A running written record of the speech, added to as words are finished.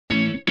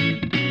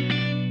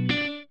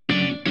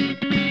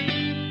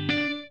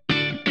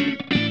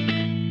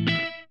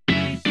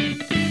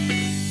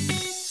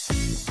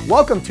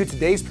Welcome to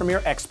today's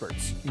Premier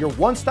Experts, your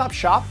one-stop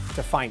shop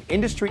to find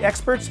industry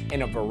experts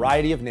in a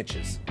variety of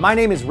niches. My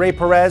name is Ray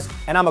Perez,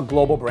 and I'm a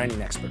global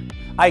branding expert.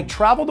 I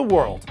travel the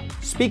world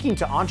speaking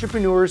to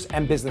entrepreneurs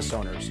and business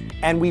owners,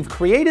 and we've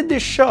created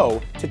this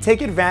show to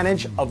take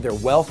advantage of their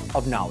wealth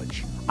of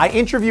knowledge. I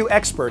interview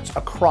experts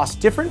across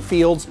different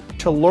fields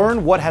to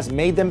learn what has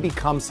made them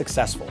become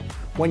successful.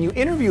 When you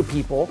interview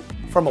people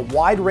from a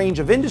wide range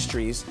of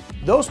industries,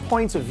 those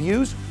points of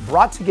views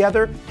brought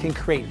together can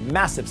create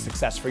massive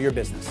success for your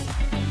business.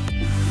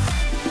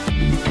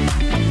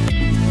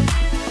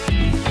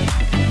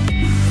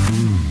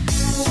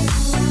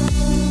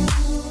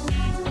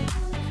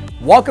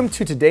 Welcome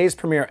to today's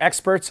Premier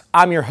Experts.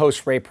 I'm your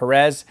host, Ray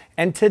Perez,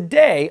 and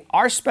today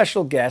our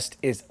special guest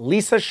is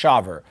Lisa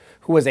Shawver,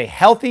 who is a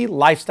healthy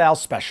lifestyle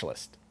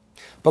specialist.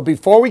 But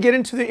before we get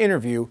into the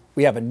interview,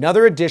 we have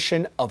another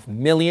edition of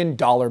Million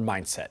Dollar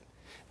Mindset.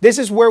 This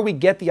is where we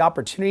get the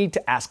opportunity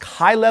to ask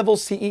high-level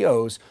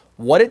CEOs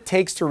what it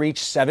takes to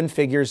reach 7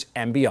 figures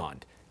and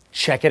beyond.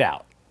 Check it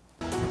out.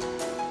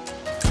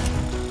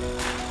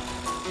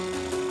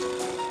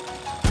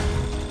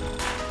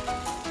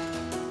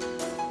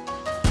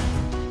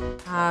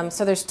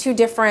 So there's two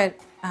different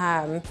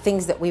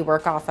things that we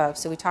work off of.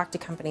 So we talk to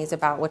companies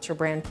about what's your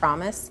brand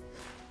promise,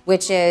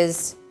 which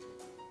is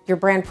your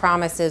brand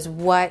promise is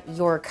what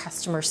your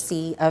customers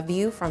see of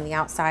you from the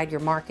outside, your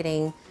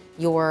marketing,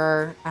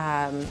 your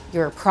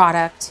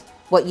product,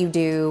 what you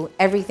do,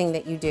 everything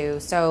that you do.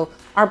 So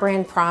our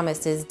brand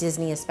promise is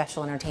Disney is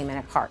special entertainment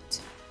at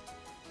heart.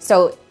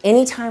 So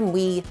anytime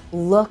we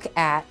look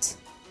at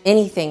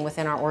anything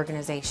within our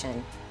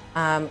organization,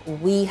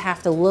 we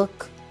have to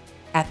look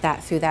at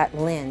that through that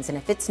lens. And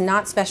if it's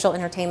not special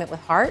entertainment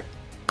with heart,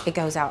 it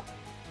goes out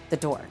the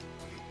door.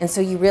 And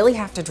so you really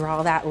have to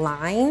draw that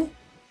line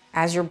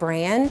as your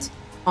brand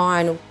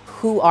on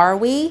who are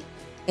we,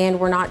 and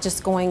we're not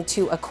just going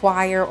to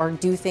acquire or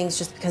do things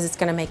just because it's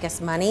going to make us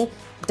money.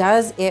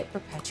 Does it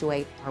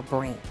perpetuate our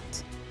brand?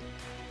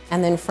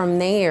 And then from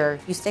there,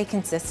 you stay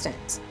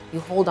consistent.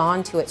 You hold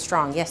on to it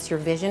strong. Yes, your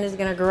vision is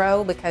going to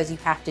grow because you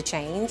have to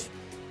change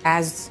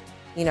as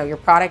your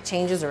product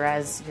changes or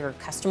as your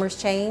customers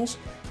change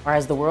or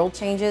as the world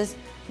changes,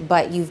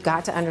 but you've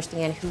got to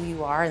understand who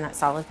you are and that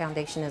solid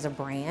foundation as a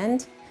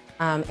brand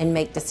and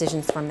make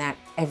decisions from that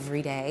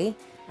every day,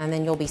 and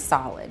then you'll be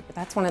solid. But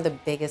that's one of the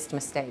biggest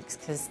mistakes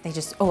because they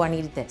just, I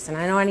needed this, and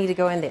I know I need to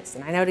go in this,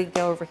 and I know I need to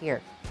go over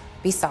here.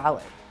 Be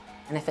solid.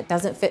 And if it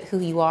doesn't fit who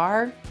you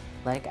are,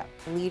 let it go.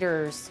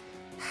 Leaders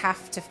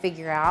have to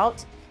figure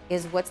out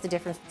is what's the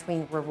difference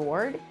between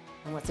reward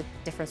and what's the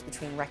difference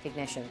between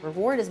recognition.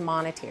 Reward is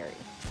monetary.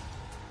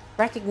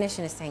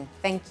 Recognition is saying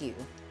thank you.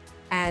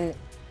 And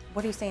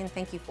what are you saying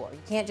thank you for?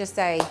 You can't just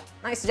say,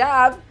 nice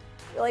job.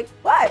 You're like,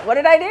 what? What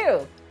did I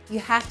do? You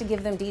have to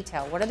give them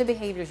detail. What are the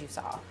behaviors you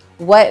saw?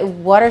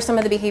 What are some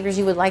of the behaviors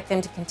you would like them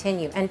to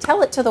continue? And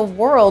tell it to the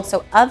world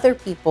so other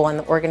people in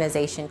the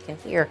organization can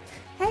hear,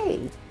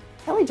 hey,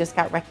 Kelly just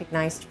got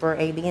recognized for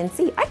A, B, and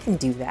C. I can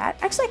do that.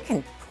 Actually, I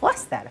can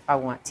plus that if I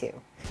want to.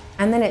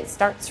 And then it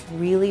starts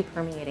really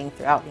permeating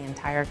throughout the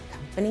entire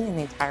company and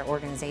the entire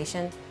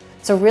organization.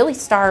 So really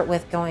start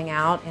with going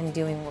out and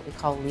doing what we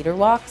call leader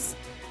walks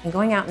and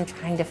going out and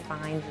trying to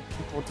find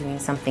people doing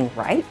something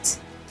right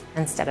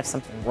instead of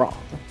something wrong.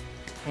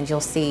 And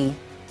you'll see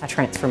a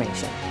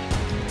transformation.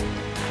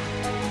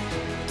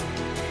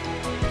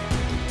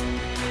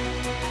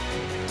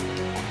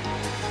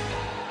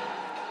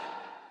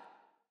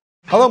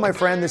 Hello, my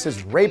friend. This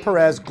is Ray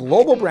Perez,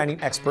 global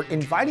branding expert,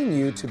 inviting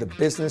you to the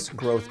Business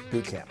Growth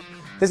Bootcamp.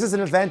 This is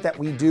an event that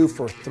we do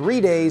for 3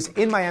 days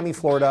in Miami,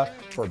 Florida,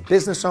 for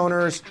business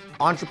owners,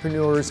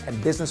 entrepreneurs, and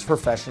business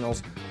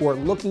professionals who are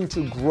looking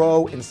to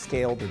grow and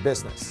scale their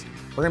business.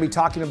 We're going to be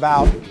talking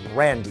about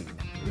branding,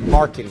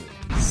 marketing,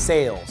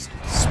 sales,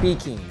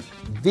 speaking,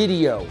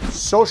 video,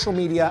 social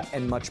media,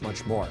 and much,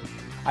 much more.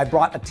 I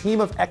brought a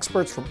team of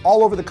experts from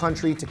all over the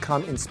country to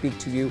come and speak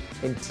to you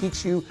and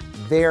teach you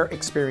their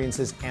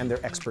experiences and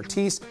their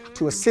expertise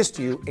to assist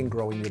you in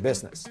growing your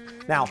business.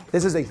 Now,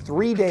 this is a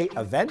 3-day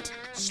event,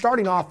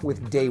 starting off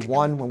with day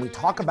 1 when we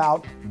talk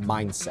about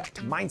mindset.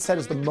 Mindset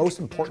is the most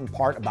important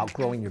part about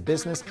growing your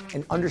business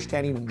and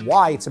understanding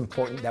why it's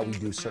important that we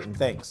do certain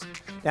things.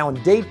 Now,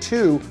 in day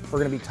 2, we're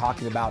going to be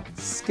talking about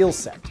skill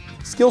set.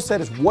 Skill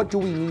set is what do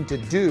we need to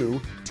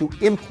do to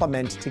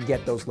implement to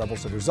get those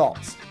levels of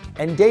results.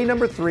 And day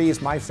number 3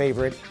 is my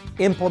favorite,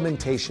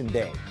 implementation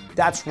day.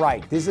 That's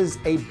right, this is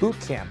a boot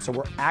camp, so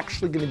we're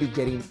actually going to be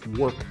getting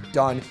work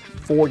done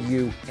for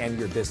you and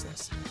your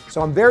business. So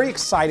I'm very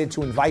excited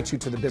to invite you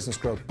to the Business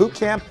Growth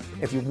Bootcamp.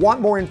 If you want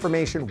more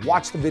information,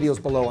 watch the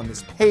videos below on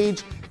this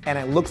page, and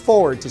I look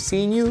forward to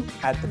seeing you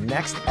at the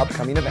next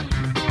upcoming event.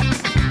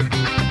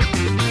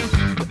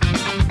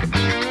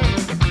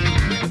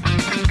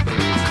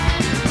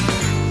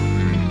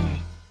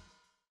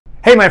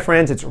 Hey my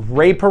friends, it's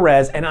Ray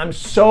Perez, and I'm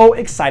so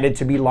excited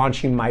to be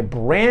launching my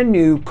brand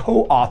new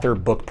co-author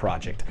book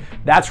project.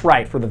 That's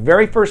right, for the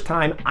very first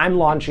time, I'm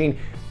launching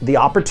the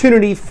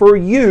opportunity for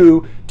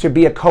you to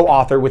be a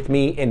co-author with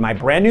me in my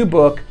brand new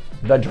book,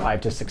 The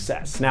Drive to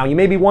Success. Now, you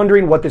may be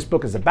wondering what this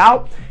book is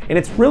about, and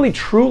it's really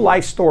true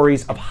life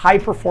stories of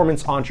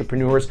high-performance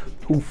entrepreneurs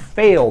who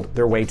failed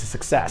their way to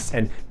success.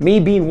 And me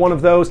being one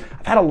of those,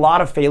 I've had a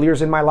lot of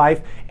failures in my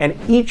life, and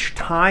each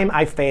time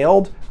I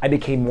failed, I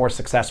became more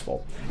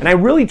successful. And I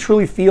really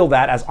truly feel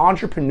that as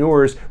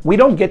entrepreneurs, we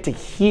don't get to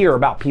hear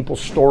about people's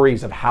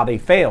stories of how they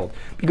failed,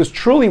 because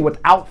truly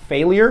without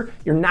failure,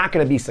 you're not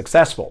going to be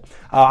successful.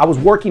 I was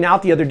working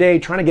out the other day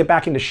trying to get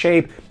back into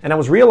shape, and I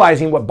was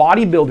realizing what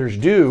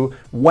bodybuilders do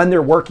when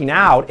they're working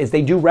out is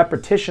they do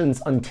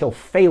repetitions until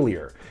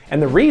failure.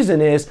 And the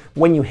reason is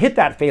when you hit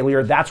that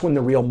failure, that's when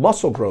the real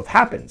muscle growth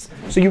happens.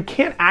 So you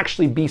can't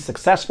actually be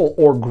successful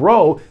or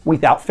grow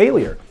without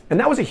failure. And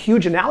that was a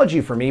huge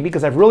analogy for me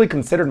because I've really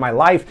considered my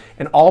life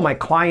and all my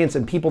clients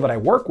and people that I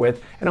work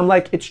with. And I'm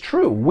like, it's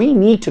true. We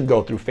need to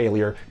go through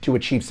failure to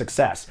achieve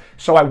success.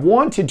 So I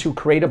wanted to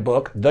create a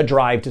book, The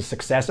Drive to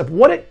Success, of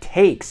what it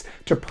takes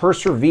to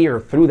persevere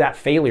through that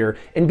failure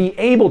and be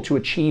able to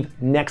achieve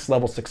next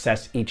level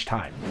success each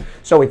time.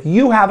 So if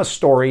you have a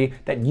story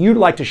that you'd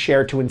like to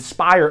share to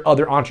inspire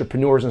other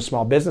entrepreneurs and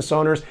small business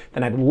owners,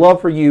 then I'd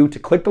love for you to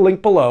click the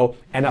link below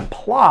and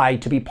apply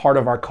to be part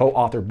of our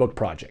co-author book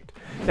project.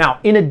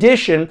 Now, in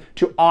addition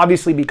to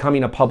obviously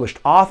becoming a published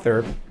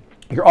author,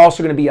 you're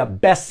also going to be a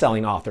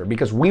best-selling author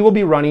because we will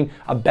be running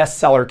a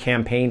bestseller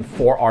campaign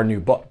for our new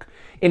book.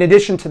 In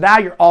addition to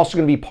that, you're also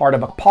going to be part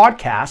of a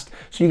podcast,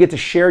 so you get to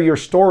share your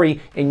story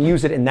and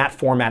use it in that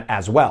format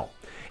as well.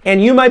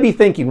 And you might be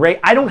thinking, Ray,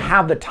 I don't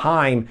have the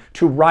time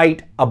to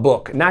write a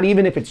book, not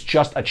even if it's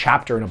just a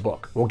chapter in a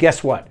book. Well,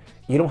 guess what?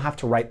 You don't have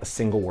to write a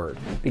single word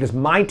because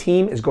my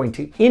team is going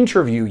to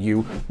interview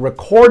you,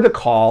 record the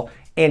call,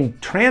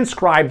 and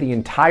transcribe the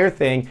entire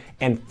thing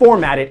and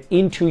format it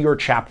into your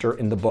chapter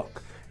in the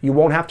book. You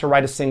won't have to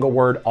write a single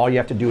word. All you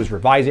have to do is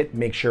revise it,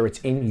 make sure it's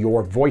in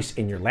your voice,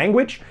 in your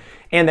language,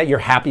 and that you're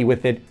happy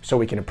with it so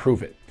we can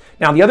approve it.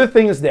 Now, the other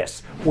thing is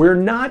this. We're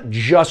not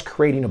just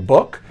creating a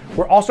book.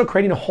 We're also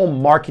creating a whole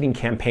marketing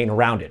campaign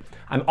around it.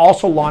 I'm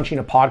also launching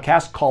a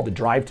podcast called The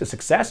Drive to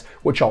Success,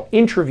 which I'll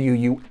interview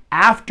you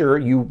after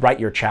you write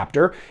your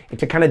chapter and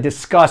to kind of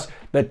discuss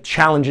the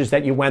challenges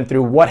that you went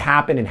through, what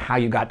happened, and how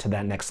you got to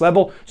that next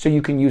level so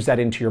you can use that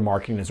into your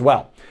marketing as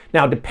well.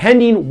 Now,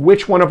 depending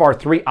which one of our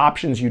 3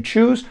 options you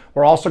choose,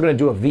 we're also going to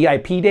do a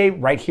VIP day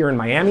right here in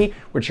Miami,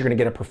 which you're going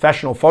to get a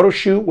professional photo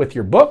shoot with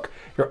your book.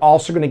 You're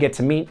also going to get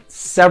to meet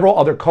several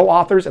other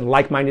co-authors and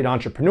like-minded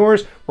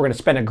entrepreneurs. We're going to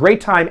spend a great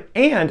time,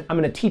 and I'm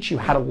going to teach you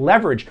how to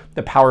leverage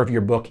the power of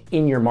your book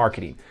in your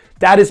marketing.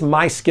 That is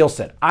my skill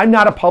set. I'm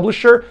not a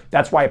publisher.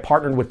 That's why I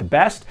partnered with the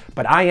best,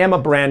 but I am a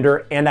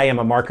brander and I am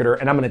a marketer,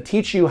 and I'm going to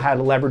teach you how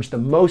to leverage the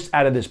most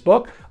out of this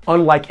book,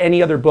 unlike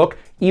any other book,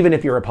 even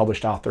if you're a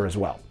published author as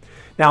well.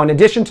 Now, in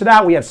addition to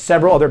that, we have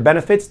several other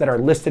benefits that are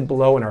listed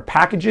below in our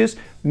packages.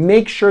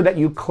 Make sure that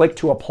you click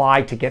to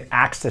apply to get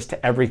access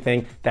to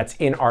everything that's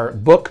in our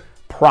book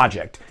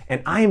project.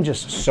 And I am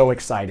just so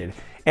excited.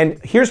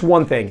 And here's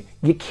one thing,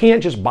 you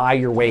can't just buy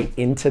your way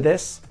into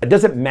this. It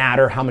doesn't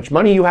matter how much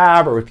money you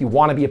have or if you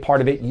want to be a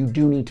part of it, you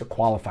do need to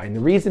qualify. And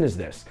the reason is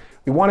this.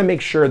 We want to make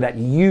sure that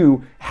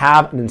you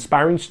have an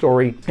inspiring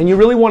story and you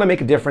really want to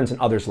make a difference in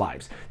others'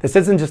 lives. This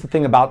isn't just a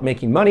thing about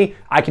making money.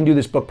 I can do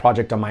this book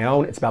project on my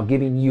own. It's about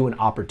giving you an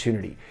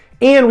opportunity.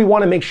 And we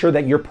want to make sure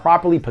that you're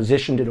properly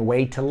positioned in a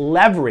way to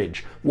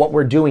leverage what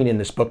we're doing in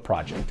this book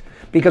project.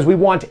 Because we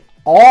want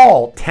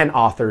all 10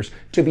 authors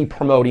to be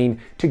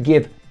promoting, to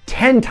give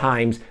 10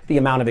 times the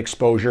amount of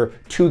exposure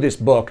to this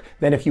book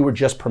than if you were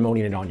just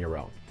promoting it on your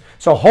own.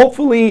 So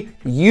hopefully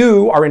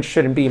you are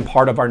interested in being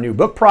part of our new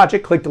book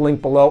project. Click the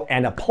link below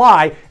and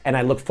apply, and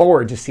I look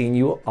forward to seeing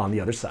you on the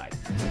other side.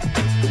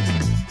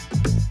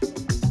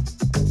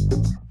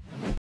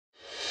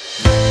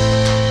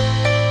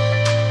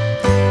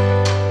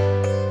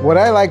 What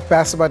I like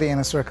best about the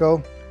Inner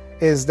Circle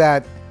is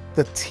that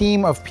the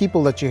team of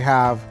people that you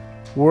have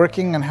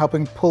working and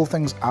helping pull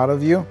things out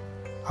of you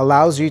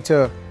allows you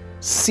to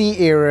see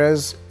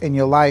areas in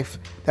your life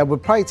that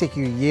would probably take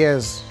you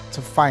years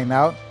to find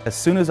out. As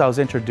soon as I was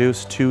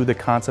introduced to the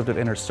concept of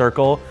Inner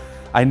Circle,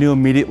 I knew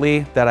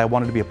immediately that I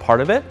wanted to be a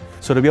part of it.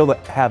 So to be able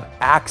to have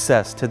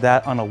access to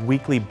that on a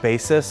weekly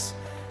basis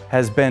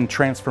has been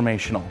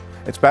transformational.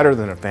 It's better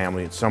than a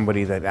family. It's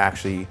somebody that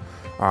actually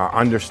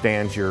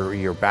understands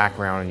your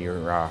background and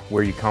your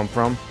where you come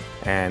from,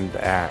 and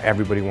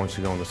everybody wants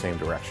to go in the same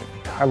direction.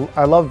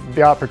 I love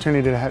the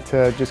opportunity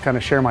to just kind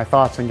of share my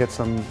thoughts and get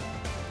some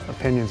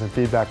opinions and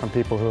feedback from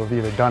people who have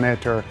either done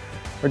it or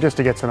just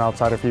to get some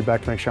outsider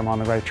feedback to make sure I'm on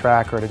the right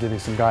track or to give you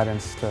some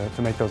guidance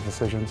to make those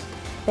decisions.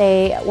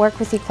 They work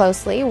with you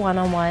closely,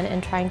 one-on-one,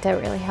 and trying to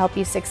really help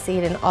you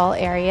succeed in all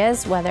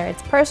areas, whether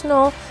it's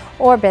personal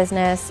or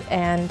business,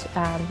 and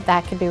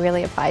that could be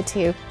really applied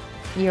to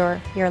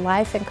your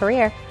life and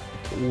career.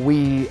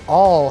 We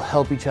all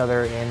help each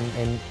other,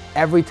 and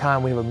every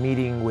time we have a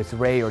meeting with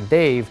Ray or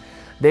Dave,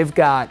 they've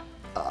got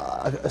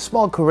a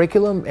small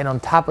curriculum, and on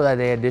top of that,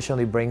 they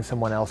additionally bring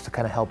someone else to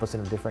kind of help us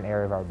in a different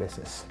area of our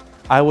business.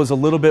 I was a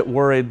little bit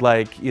worried,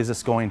 like, is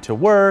this going to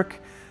work?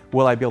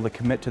 Will I be able to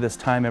commit to this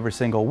time every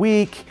single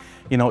week?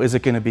 You know, is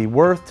it going to be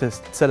worth to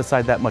set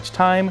aside that much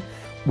time?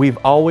 We've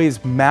always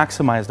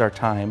maximized our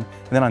time,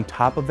 and then on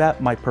top of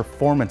that, my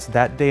performance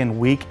that day and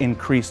week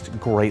increased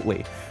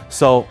greatly.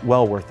 So,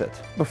 well worth it.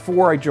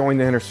 Before I joined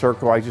the Inner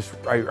Circle, I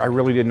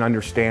really didn't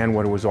understand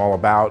what it was all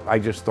about. I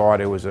just thought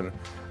it was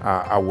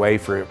a way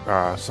for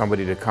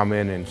somebody to come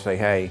in and say,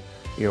 hey,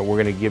 you know,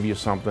 we're going to give you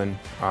something,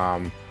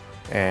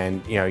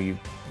 and you know,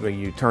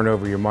 you turn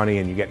over your money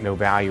and you get no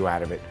value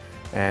out of it.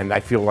 And I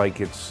feel like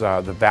it's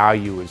the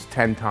value is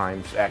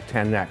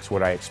 10x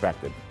what I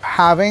expected.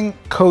 Having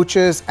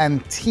coaches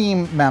and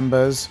team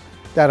members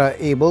that are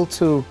able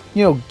to,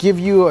 you know, give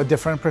you a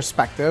different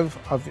perspective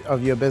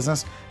of your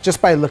business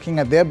just by looking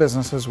at their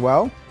business as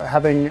well.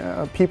 Having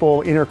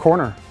people in your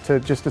corner to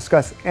just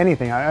discuss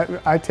anything.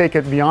 I take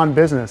it beyond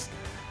business.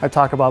 I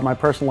talk about my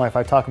personal life.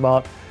 I talk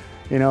about,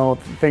 you know,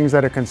 things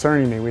that are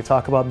concerning me. We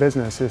talk about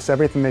business. It's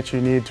everything that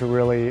you need to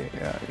really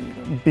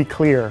be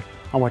clear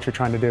on what you're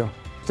trying to do.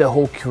 The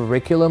whole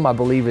curriculum, I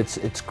believe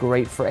it's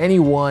great for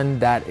anyone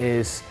that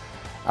is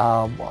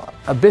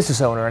a business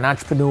owner, an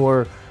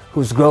entrepreneur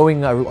who's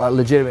growing a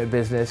legitimate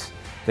business.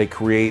 They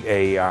create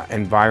a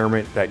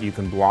environment that you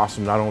can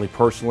blossom not only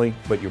personally,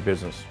 but your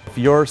business. If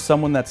you're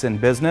someone that's in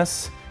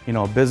business, you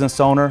know, a business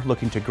owner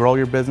looking to grow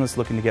your business,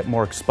 looking to get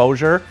more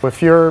exposure.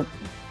 If you're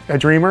a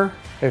dreamer,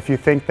 if you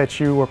think that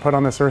you were put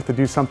on this earth to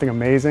do something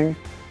amazing,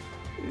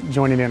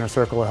 joining the Inner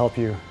Circle will help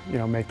you, you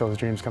know, make those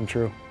dreams come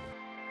true.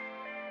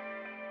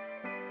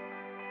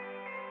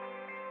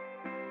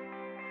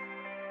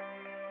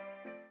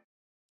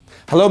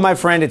 Hello, my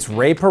friend, it's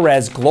Ray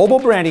Perez, global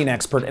branding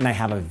expert, and I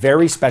have a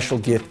very special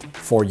gift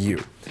for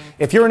you.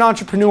 If you're an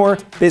entrepreneur,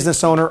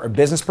 business owner, or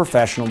business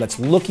professional that's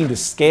looking to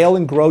scale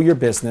and grow your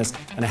business,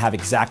 and I have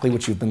exactly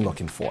what you've been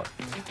looking for.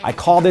 I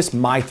call this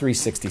My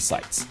 360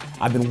 Sites.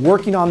 I've been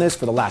working on this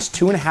for the last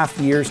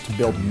 2.5 years to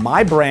build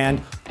my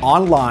brand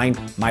online,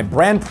 my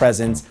brand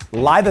presence,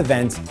 live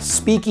events,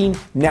 speaking,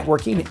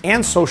 networking,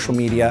 and social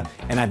media,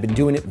 and I've been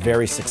doing it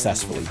very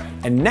successfully.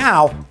 And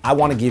now I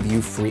want to give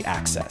you free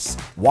access.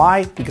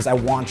 Why? Because I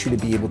want you to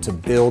be able to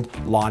build,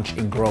 launch,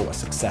 and grow a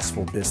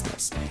successful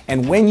business.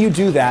 And when you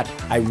do that,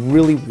 I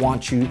really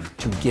want you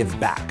to give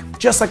back,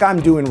 just like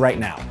I'm doing right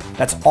now.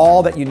 That's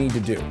all that you need to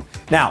do.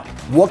 Now,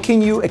 what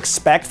can you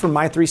expect from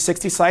My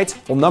 360 Sites?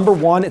 Well, number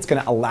one, it's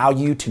going to allow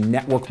you to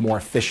network more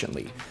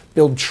efficiently.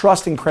 Build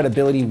trust and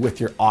credibility with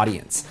your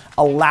audience.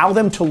 Allow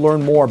them to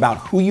learn more about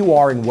who you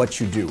are and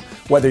what you do.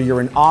 Whether you're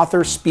an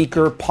author,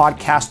 speaker,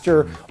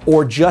 podcaster,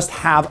 or just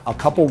have a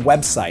couple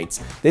websites,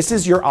 this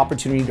is your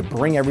opportunity to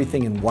bring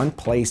everything in one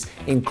place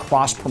and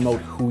cross-promote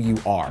who you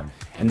are.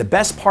 And the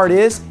best part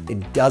is,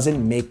 it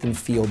doesn't make them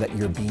feel that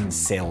you're being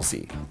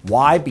salesy.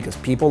 Why? Because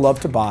people love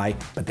to buy,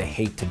 but they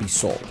hate to be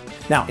sold.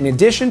 Now, in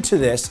addition to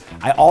this,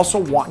 I also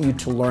want you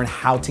to learn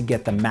how to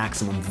get the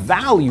maximum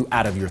value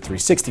out of your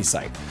 360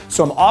 site.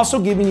 So I'm also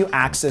giving you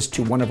access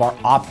to one of our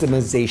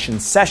optimization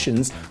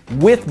sessions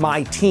with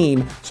my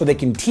team so they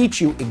can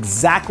teach you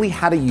exactly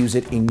how to use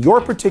it in your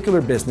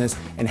particular business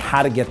and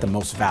how to get the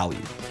most value.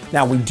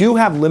 Now, we do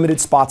have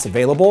limited spots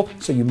available,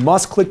 so you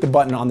must click the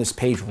button on this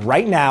page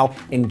right now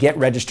and get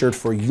registered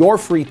for your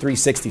free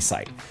 360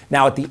 site.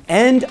 Now, at the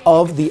end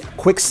of the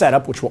quick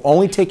setup, which will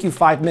only take you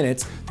 5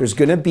 minutes, there's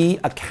gonna be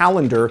a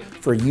calendar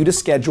for you to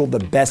schedule the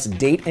best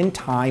date and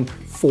time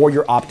for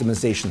your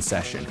optimization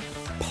session.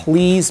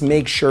 Please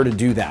make sure to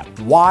do that.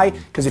 Why?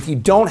 Because if you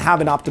don't have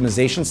an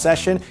optimization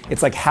session,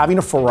 it's like having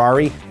a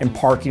Ferrari and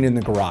parking in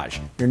the garage.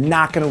 You're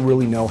not gonna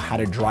really know how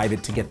to drive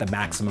it to get the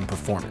maximum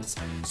performance.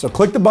 So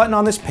click the button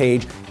on this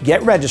page,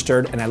 get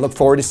registered, and I look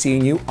forward to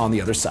seeing you on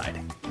the other side.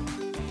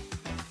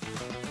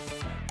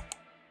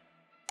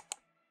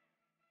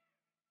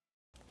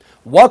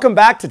 Welcome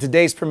back to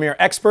today's Premier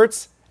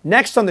Experts.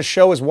 Next on the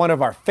show is one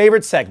of our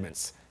favorite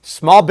segments,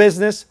 Small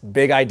Business,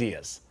 Big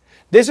Ideas.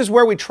 This is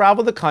where we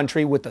travel the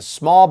country with the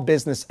Small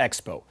Business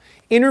Expo,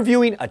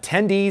 interviewing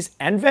attendees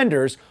and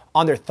vendors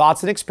on their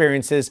thoughts and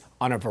experiences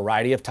on a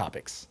variety of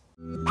topics.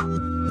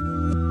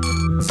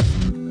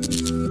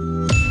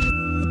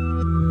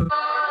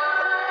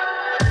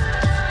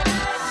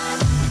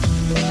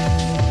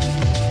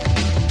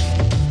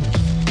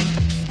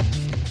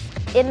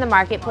 In the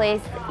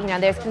marketplace, you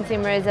know, there's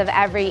consumers of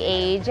every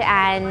age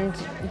and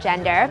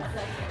gender,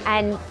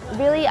 and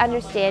really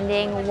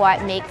understanding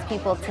what makes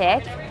people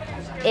tick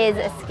is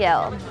a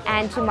skill,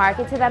 and to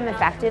market to them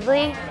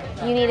effectively,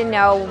 you need to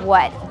know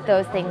what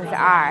those things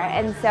are.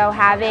 And so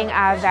having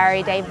a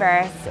very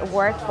diverse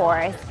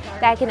workforce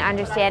that can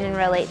understand and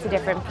relate to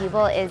different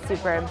people is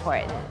super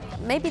important.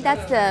 Maybe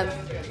that's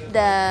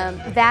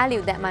the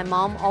value that my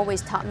mom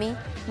always taught me.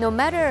 No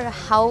matter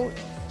how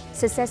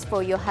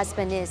successful your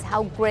husband is,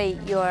 how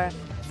great your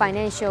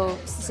financial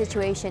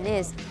situation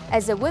is,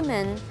 as a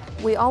woman,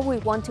 we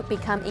always want to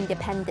become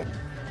independent.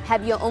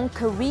 Have your own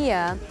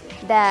career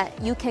that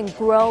you can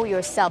grow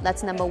yourself.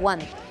 That's number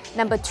one.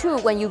 Number two,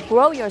 when you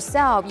grow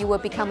yourself, you will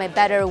become a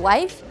better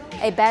wife,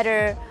 a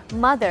better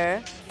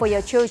mother for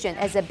your children,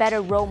 as a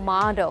better role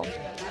model.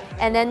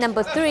 And then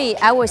number 3,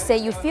 I would say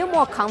you feel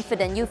more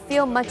confident, you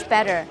feel much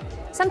better.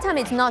 Sometimes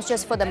it's not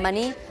just for the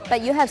money,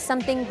 but you have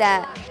something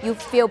that you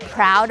feel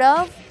proud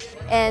of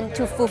and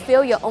to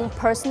fulfill your own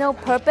personal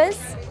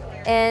purpose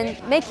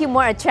and make you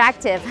more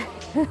attractive.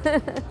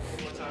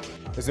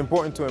 It's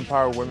important to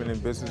empower women in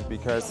business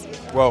because,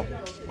 well,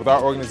 with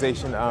our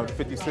organization,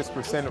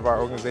 56% of our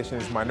organization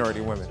is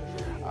minority women.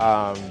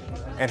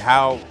 And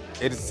how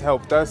it has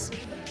helped us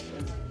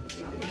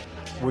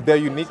with their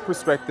unique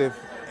perspective,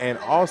 and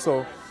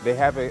also they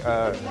have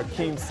a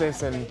keen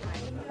sense, and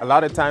a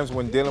lot of times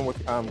when dealing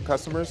with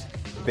customers,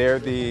 they're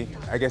the,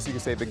 I guess you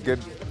could say, the good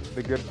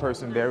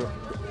person.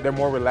 They're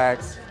more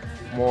relaxed,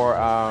 more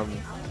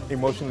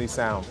emotionally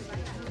sound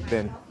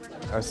than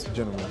us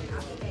gentlemen.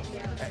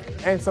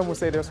 And some would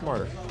say they're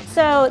smarter.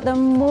 So the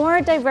more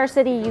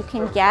diversity you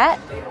can get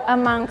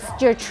amongst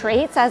your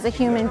traits as a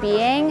human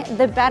being,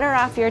 the better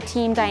off your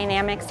team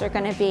dynamics are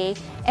going to be.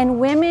 And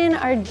women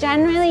are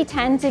generally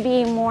tend to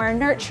be more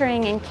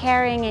nurturing and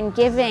caring and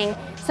giving.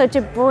 So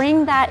to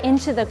bring that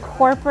into the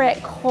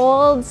corporate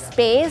cold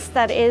space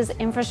that is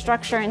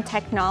infrastructure and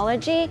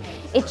technology,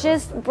 it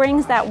just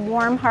brings that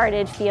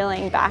warm-hearted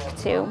feeling back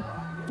to,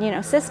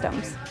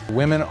 systems.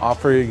 Women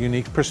offer a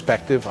unique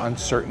perspective on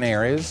certain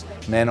areas.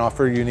 Men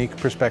offer a unique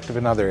perspective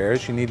in other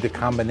areas. You need the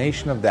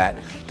combination of that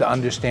to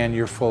understand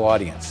your full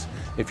audience.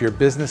 If your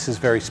business is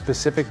very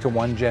specific to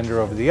one gender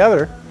over the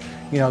other,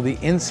 the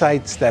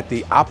insights that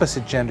the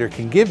opposite gender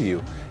can give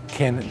you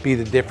can be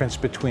the difference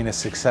between a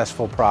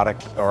successful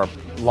product or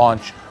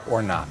launch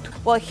or not.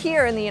 Well,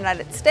 here in the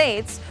United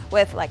States,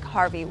 with like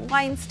Harvey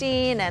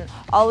Weinstein and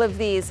all of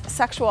these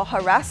sexual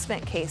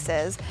harassment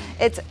cases,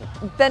 it's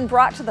been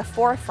brought to the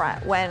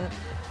forefront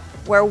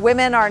where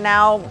women are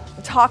now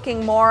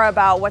talking more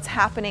about what's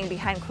happening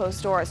behind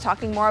closed doors,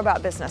 talking more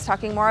about business,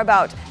 talking more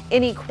about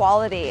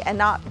inequality and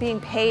not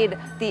being paid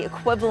the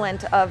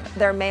equivalent of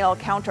their male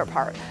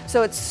counterpart.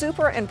 So it's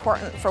super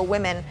important for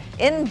women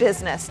in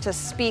business to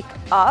speak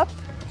up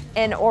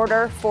in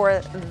order for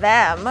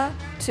them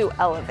to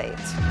elevate.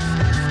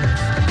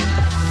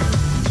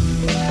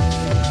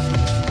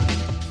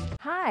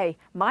 Hi,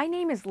 my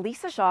name is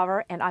Lisa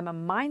Shawver and I'm a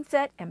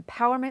Mindset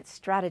Empowerment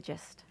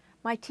Strategist.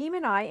 My team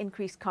and I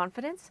increase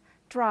confidence,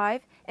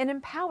 drive, and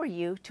empower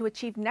you to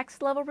achieve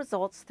next-level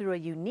results through a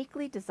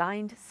uniquely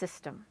designed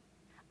system.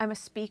 I'm a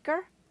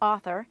speaker,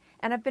 author,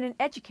 and I've been an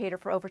educator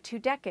for over 2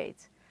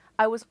 decades.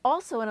 I was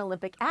also an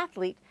Olympic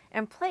athlete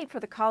and played for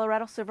the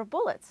Colorado Silver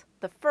Bullets,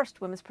 the first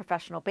women's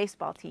professional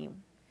baseball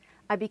team.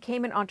 I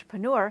became an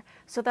entrepreneur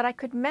so that I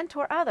could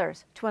mentor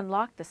others to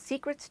unlock the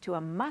secrets to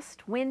a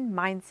must-win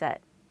mindset.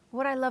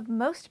 What I love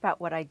most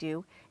about what I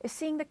do is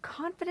seeing the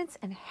confidence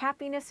and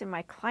happiness in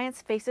my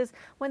clients' faces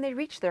when they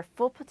reach their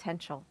full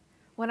potential.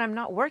 When I'm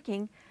not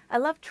working, I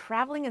love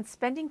traveling and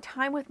spending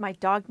time with my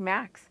dog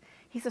Max.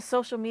 He's a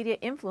social media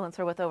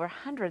influencer with over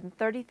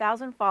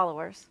 130,000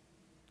 followers.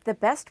 The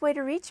best way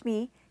to reach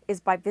me is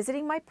by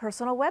visiting my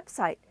personal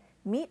website,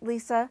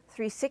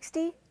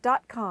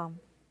 meetlisa360.com.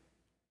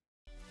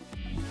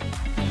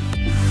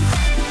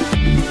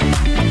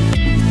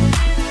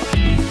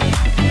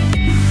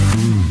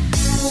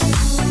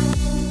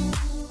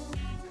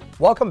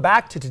 Welcome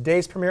back to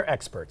today's Premier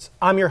Experts.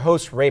 I'm your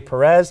host, Ray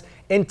Perez,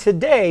 and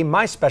today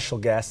my special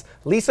guest,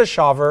 Lisa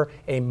Shawver,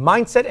 a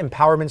Mindset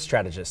Empowerment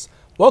Strategist.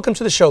 Welcome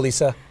to the show,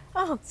 Lisa.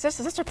 Oh, it's just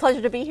such a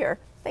pleasure to be here.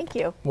 Thank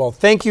you. Well,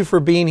 thank you for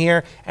being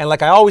here. And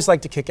like I always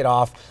like to kick it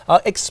off,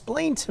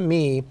 explain to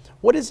me,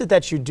 what is it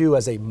that you do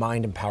as a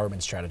Mind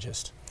Empowerment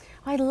Strategist?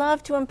 I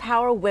love to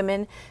empower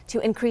women to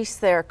increase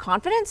their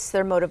confidence,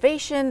 their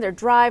motivation, their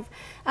drive,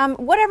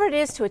 whatever it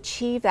is to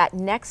achieve that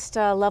next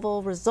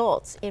level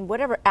results in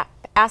whatever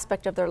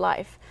aspect of their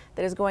life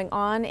that is going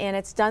on, and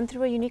it's done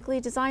through a uniquely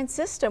designed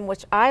system,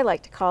 which I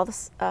like to call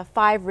the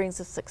 5 rings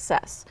of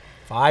success.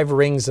 5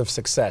 rings of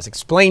success.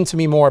 Explain to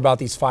me more about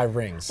these 5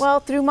 rings. Well,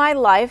 through my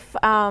life,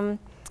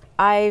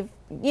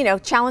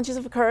 challenges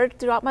have occurred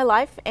throughout my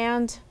life,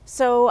 and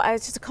so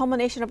it's just a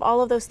culmination of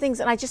all of those things,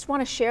 and I just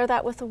want to share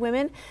that with the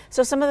women.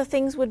 So some of the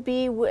things would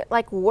be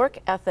like work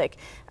ethic.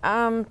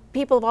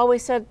 People have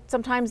always said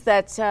sometimes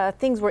that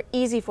things were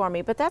easy for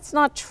me, but that's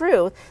not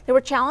true. There were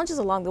challenges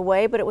along the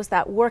way, but it was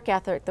that work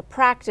ethic, the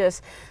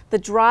practice, the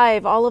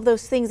drive, all of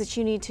those things that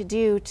you need to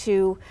do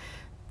to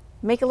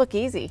make it look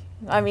easy.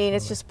 I mean,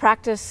 it's just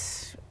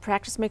practice.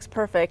 Practice makes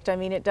perfect. I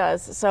mean, it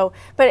does. So,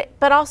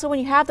 but also when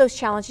you have those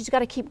challenges, you got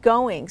to keep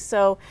going.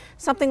 So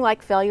something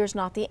like failure is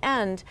not the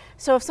end.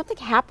 So if something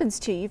happens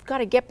to you, you've got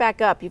to get back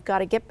up. You've got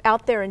to get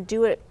out there and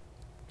do it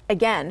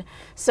again.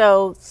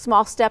 So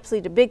small steps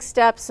lead to big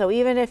steps. So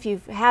even if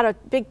you've had a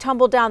big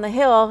tumble down the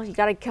hill, you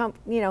got to come,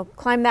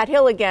 climb that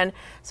hill again.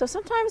 So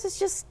sometimes it's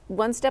just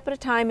one step at a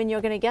time, and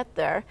you're going to get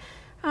there.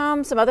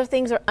 Some other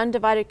things are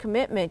undivided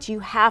commitment.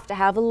 You have to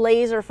have a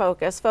laser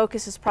focus.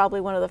 Focus is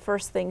probably one of the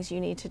first things you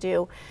need to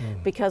do,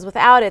 because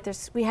without it,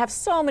 we have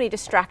so many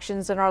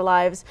distractions in our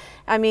lives.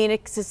 I mean,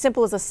 it's as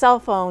simple as a cell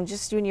phone.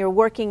 Just when you're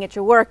working at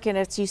your work and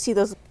you see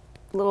those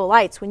little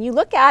lights, when you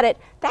look at it,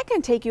 that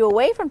can take you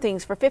away from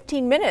things for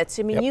 15 minutes.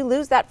 I mean, you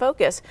lose that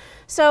focus.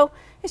 So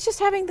it's just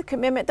having the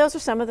commitment. Those are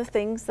some of the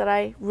things that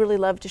I really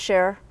love to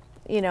share,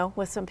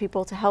 with some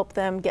people to help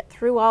them get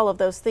through all of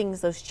those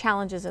things, those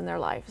challenges in their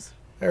lives.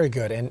 Very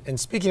good. And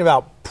speaking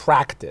about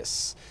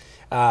practice,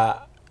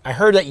 I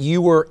heard that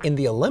you were in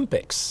the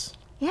Olympics.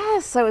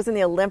 Yes, I was in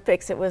the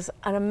Olympics. It was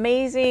an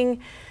amazing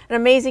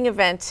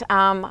event.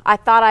 I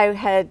thought I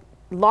had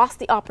lost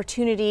the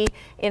opportunity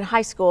in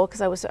high school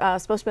because I was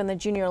supposed to be on the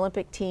junior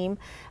Olympic team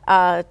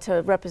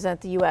to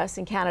represent the U.S.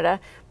 and Canada.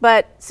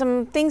 But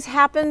some things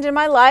happened in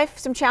my life,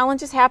 some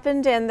challenges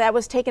happened, and that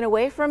was taken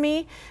away from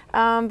me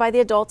by the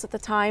adults at the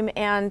time.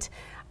 And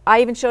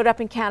I even showed up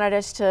in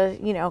Canada to,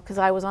 because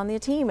I was on the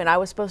team and I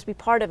was supposed to be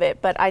part of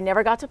it, but I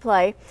never got to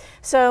play.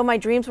 So my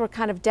dreams were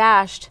kind of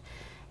dashed.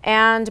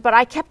 But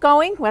I kept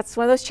going. That's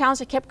one of those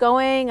challenges. I kept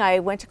going. I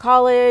went to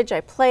college.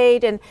 I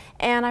played, and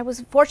I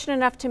was fortunate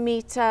enough to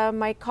meet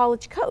my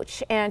college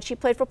coach, and she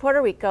played for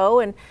Puerto Rico,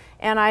 and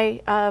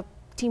I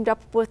teamed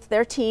up with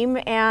their team,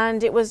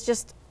 and it was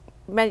just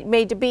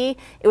made to be.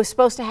 It was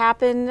supposed to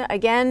happen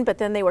again, but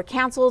then they were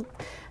canceled.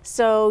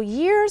 So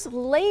years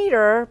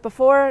later,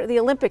 before the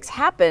Olympics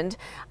happened,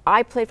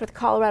 I played for the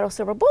Colorado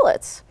Silver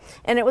Bullets,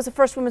 and it was the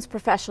first women's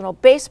professional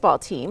baseball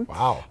team.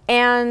 Wow.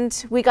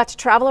 And we got to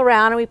travel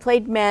around, and we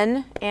played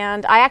men,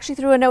 and I actually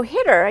threw a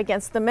no-hitter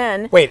against the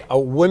men. Wait, a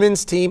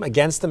women's team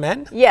against the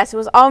men? Yes, it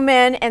was all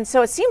men, and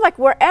so it seemed like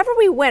wherever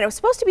we went, it was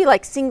supposed to be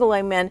like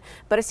single-A men,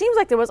 but it seems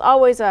like there was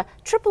always a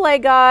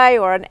AAA guy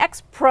or an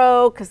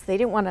ex-pro because they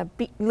didn't want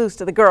to lose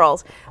to the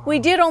girls. Wow. We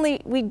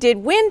did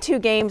win 2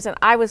 games, and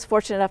I was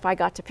fortunate enough I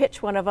got to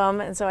pitch one of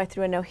them, and so I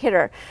threw a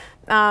no-hitter.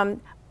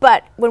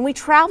 But when we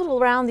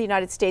traveled around the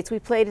United States, we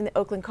played in the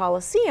Oakland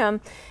Coliseum,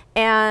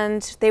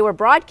 and they were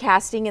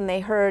broadcasting,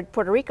 and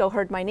Puerto Rico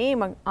heard my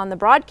name on the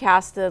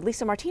broadcast,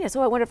 Lisa Martinez.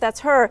 Oh, I wonder if that's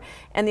her.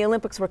 And the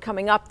Olympics were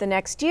coming up the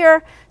next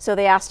year, so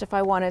they asked if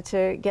I wanted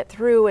to get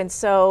through. And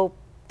so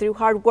through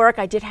hard work,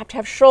 I did have to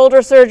have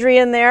shoulder surgery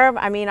in there.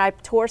 I mean, I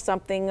tore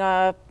something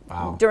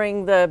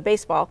during the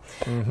baseball.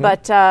 Mm-hmm.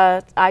 But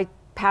I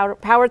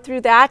powered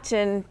through that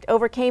and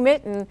overcame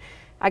it, and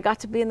I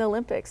got to be in the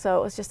Olympics, so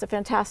it was just a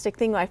fantastic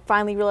thing. I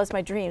finally realized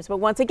my dreams. But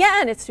once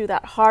again, it's through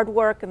that hard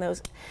work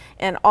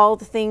and all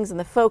the things and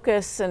the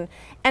focus and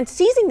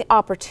seizing the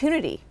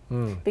opportunity.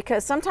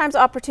 Because sometimes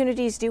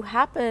opportunities do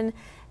happen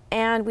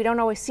and we don't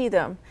always see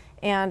them.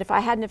 And if I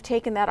hadn't have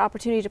taken that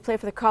opportunity to play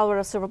for the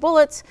Colorado Silver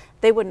Bullets,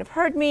 they wouldn't have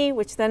heard me,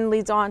 which then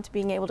leads on to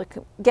being able to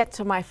get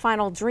to my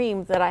final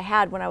dream that I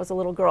had when I was a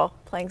little girl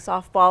playing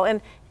softball.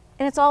 And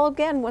it's all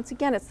once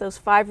again, it's those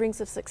 5 rings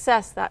of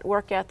success, that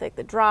work ethic,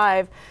 the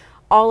drive,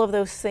 all of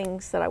those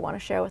things that I want to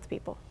share with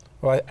people.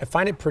 Well, I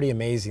find it pretty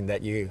amazing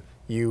that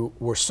you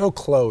were so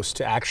close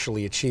to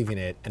actually achieving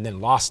it and then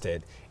lost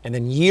it, and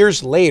then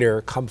years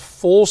later come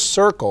full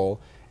circle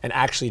and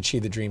actually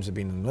achieve the dreams of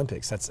being in the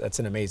Olympics. That's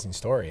an amazing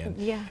story.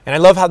 And I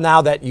love how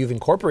now that you've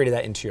incorporated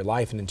that into your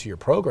life and into your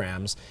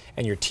programs,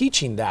 and you're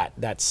teaching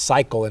that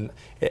cycle. And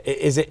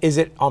is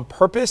it on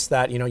purpose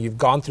that you've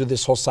gone through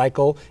this whole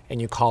cycle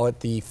and you call it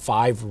the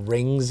 5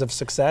 rings of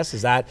success?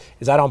 Is that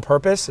on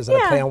purpose? Is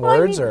that a play on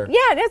words? Yeah,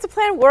 it's a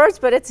play on words,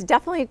 but it's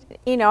definitely,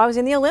 I was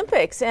in the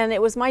Olympics and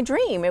it was my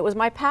dream. It was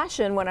my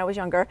passion when I was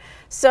younger.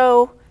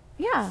 So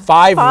yeah.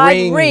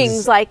 5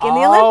 rings like in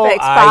the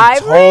Olympics. 5 I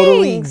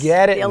totally rings.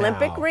 Get it The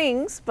Olympic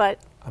rings, but.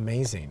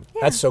 Amazing.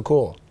 Yeah. That's so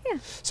cool. Yeah.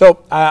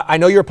 So I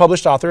know you're a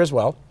published author as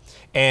well,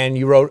 and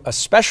you wrote a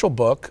special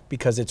book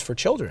because it's for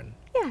children.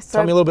 Yeah.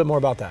 Tell me a little bit more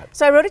about that.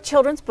 So I wrote a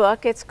children's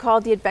book. It's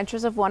called The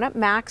Adventures of One-Up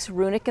Max,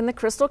 Runic in the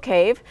Crystal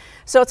Cave.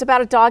 So it's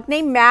about a dog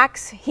named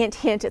Max. Hint,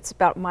 hint, it's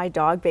about my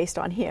dog based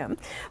on him.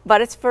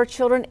 But it's for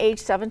children aged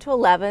 7 to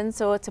 11.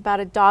 So it's about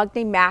a dog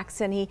named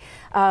Max, and he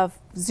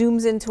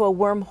zooms into a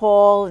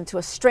wormhole, into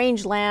a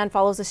strange land,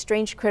 follows a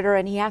strange critter,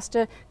 and he has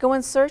to go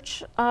in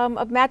search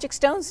of magic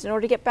stones in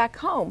order to get back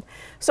home.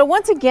 So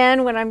once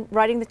again, when I'm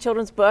writing the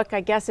children's book,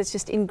 I guess it's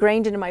just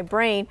ingrained into my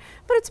brain,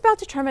 but it's about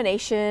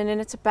determination,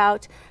 and it's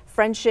about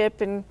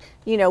friendship and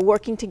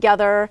working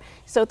together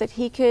so that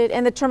he could,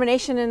 and the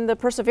determination and the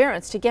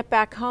perseverance to get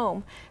back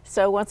home.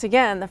 So once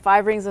again, the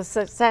 5 rings of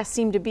success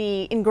seem to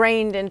be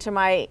ingrained into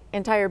my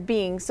entire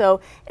being.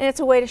 So, and it's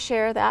a way to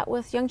share that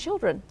with young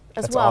children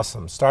as well. That's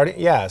awesome.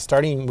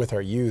 Starting with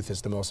our youth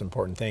is the most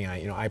important thing.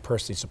 I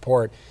personally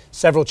support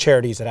several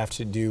charities that have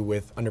to do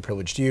with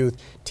underprivileged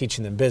youth,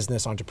 teaching them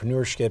business,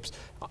 entrepreneurships,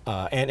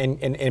 and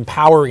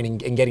empowering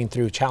and getting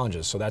through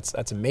challenges. So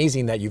that's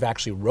amazing that you've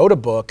actually wrote a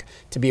book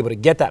to be able to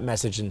get that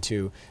message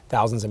into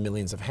thousands and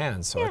millions of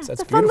hands. So that's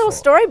it's a beautiful. fun little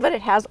story, but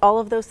it has all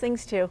of those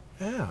things too.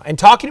 Yeah. And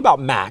talking about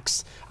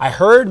Max, I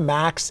heard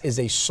Max is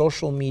a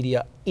social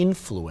media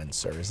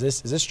influencer. Is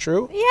this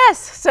true? Yes.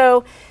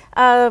 So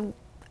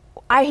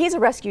he's a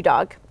rescue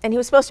dog, and he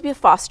was supposed to be a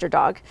foster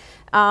dog.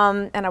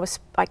 And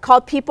I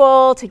called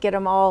people to get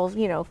him all,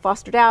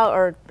 fostered out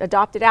or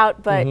adopted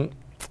out, but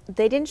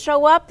they didn't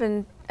show up.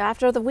 And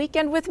after the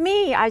weekend with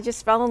me, I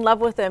just fell in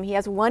love with him. He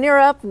has 1 ear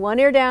up, 1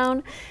 ear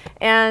down,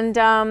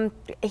 and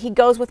he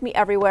goes with me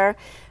everywhere.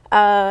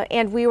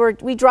 And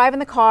we drive in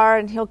the car,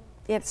 and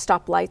at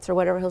stoplights or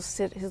whatever, he'll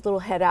sit his little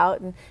head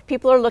out and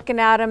people are looking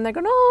at him. They're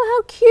going, oh,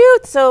 how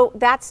cute. So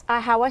that's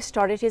how I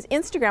started his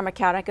Instagram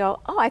account. I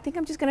go, oh, I think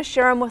I'm just going to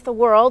share him with the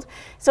world.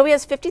 So he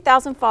has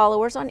 50,000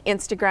 followers on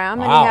Instagram.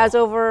 Wow. And he has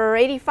over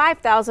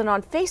 85,000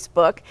 on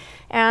Facebook.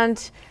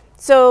 And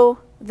so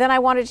then I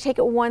wanted to take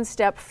it one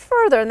step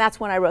further, and that's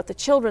when I wrote the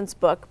children's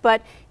book.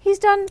 But he's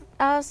done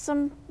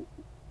some,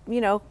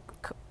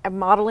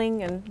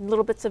 modeling and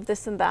little bits of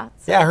this and that.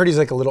 So. Yeah, I heard he's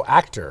like a little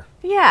actor.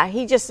 Yeah,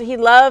 he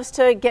loves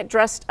to get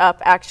dressed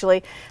up,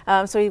 actually.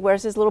 So he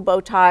wears his little bow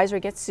ties, or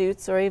he gets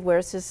suits, or he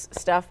wears his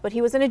stuff. But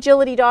he was an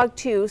agility dog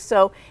too.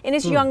 So in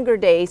his younger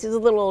days, he's a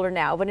little older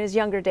now, but in his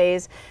younger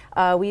days,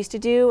 we used to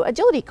do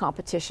agility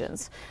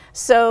competitions.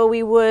 So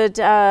we would,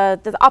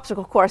 the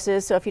obstacle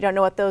courses, so if you don't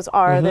know what those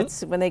are,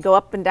 that's when they go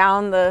up and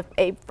down the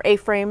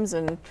A-frames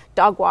and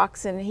dog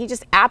walks, and he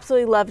just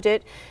absolutely loved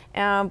it.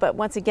 But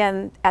once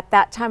again, at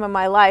that time of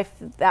my life,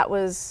 that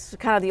was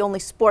kind of the only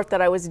sport that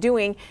I was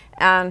doing.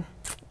 And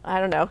I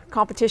don't know,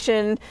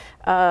 competition,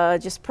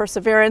 just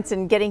perseverance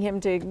and getting him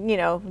to,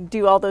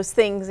 do all those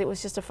things. It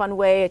was just a fun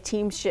way, a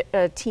team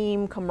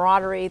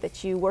camaraderie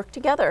that you work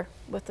together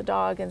with the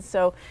dog. And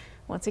so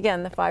once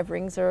again, the 5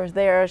 rings are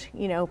there,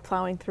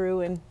 plowing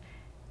through and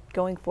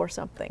going for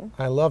something.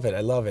 I love it.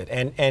 I love it.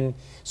 And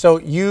so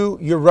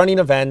you're running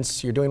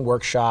events, you're doing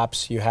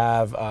workshops, you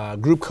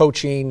have group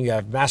coaching, you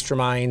have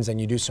masterminds, and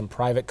you do some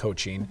private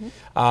coaching.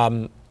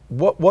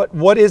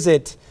 What is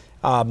it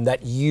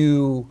that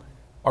you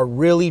are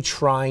really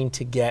trying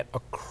to get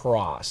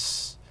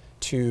across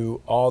to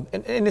all,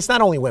 and it's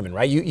not only women,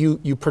 right?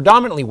 You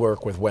predominantly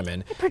work with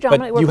women,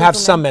 but you have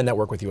some men that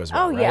work with you as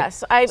well, right? Yes.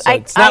 So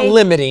it's not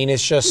limiting,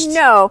 it's just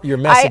your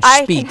message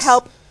I speaks. can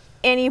help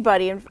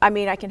anybody. I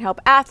mean, I can help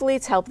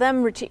athletes, help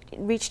them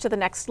reach to the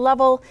next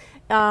level.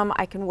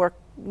 I can work,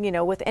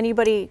 with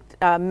anybody,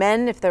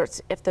 men, if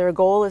their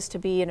goal is to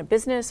be in a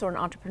business or an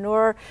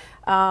entrepreneur.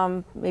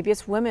 Maybe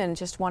it's women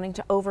just wanting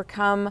to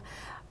overcome.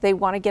 They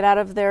want to get out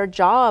of their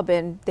job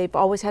and they've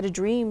always had a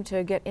dream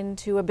to get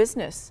into a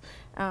business.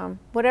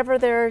 Whatever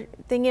their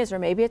thing is, or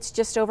maybe it's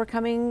just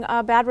overcoming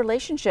a bad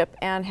relationship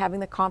and having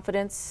the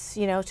confidence,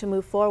 to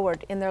move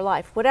forward in their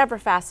life, whatever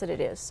facet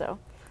it is. So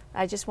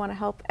I just want to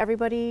help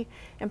everybody,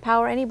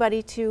 empower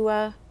anybody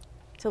to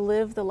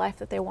live the life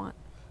that they want.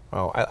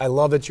 Well, I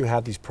love that you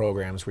have these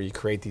programs where you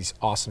create these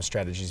awesome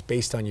strategies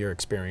based on your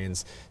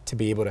experience to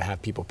be able to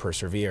have people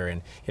persevere.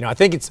 And I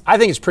think it's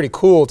pretty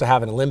cool to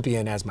have an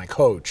Olympian as my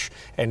coach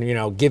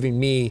and giving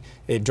me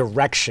a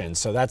direction.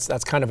 So that's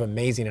kind of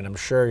amazing, and I'm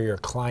sure your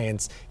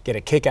clients get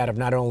a kick out of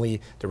not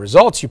only the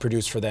results you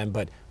produce for them,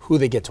 but who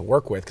they get to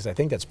work with, because I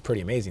think that's pretty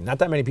amazing. Not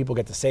that many people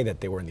get to say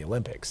that they were in the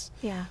Olympics.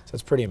 Yeah. So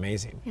it's pretty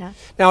amazing. Yeah.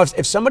 Now,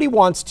 if somebody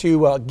wants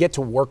to get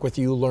to work with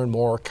you, learn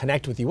more,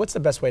 connect with you, what's the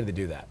best way to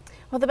do that?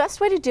 Well, the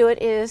best way to do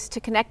it is to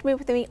connect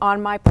with me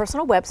on my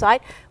personal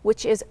website,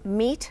 which is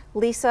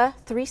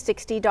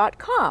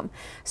meetlisa360.com.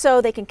 So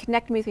they can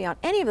connect with me on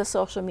any of the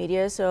social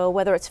media, so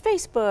whether it's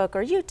Facebook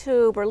or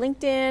YouTube or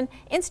LinkedIn,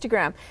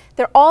 Instagram,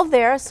 they're all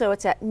there. So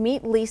it's at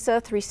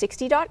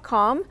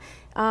meetlisa360.com.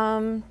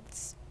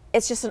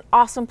 It's just an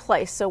awesome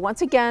place. So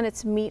once again,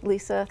 it's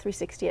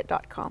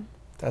meetlisa360.com.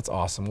 That's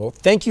awesome. Well,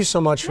 thank you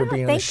so much for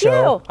being on the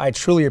show. Thank you. I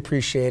truly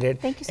appreciate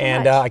it. Thank you so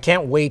much. much. I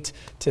can't wait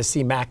to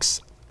see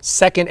Mac's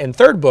second and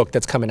third book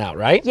that's coming out,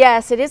 right?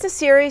 Yes, it is a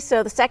series.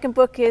 So the second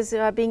book is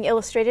being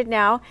illustrated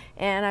now,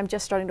 and I'm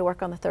just starting to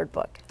work on the third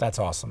book. That's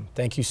awesome.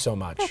 Thank you so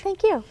much. Yeah,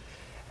 thank you.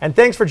 And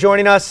thanks for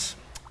joining us.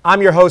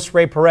 I'm your host,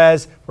 Ray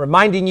Perez,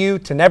 reminding you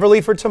to never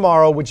leave for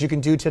tomorrow what you can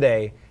do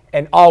today,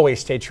 and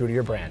always stay true to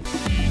your brand.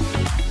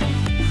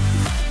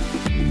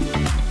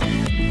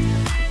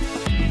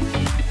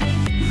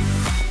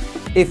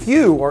 If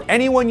you or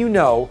anyone you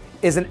know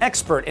is an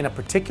expert in a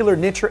particular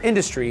niche or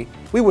industry,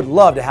 we would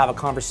love to have a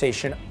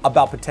conversation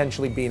about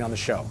potentially being on the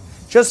show.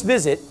 Just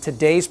visit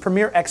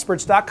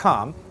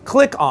todayspremierexperts.com,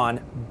 click on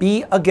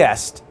Be a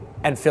Guest,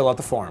 and fill out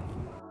the form.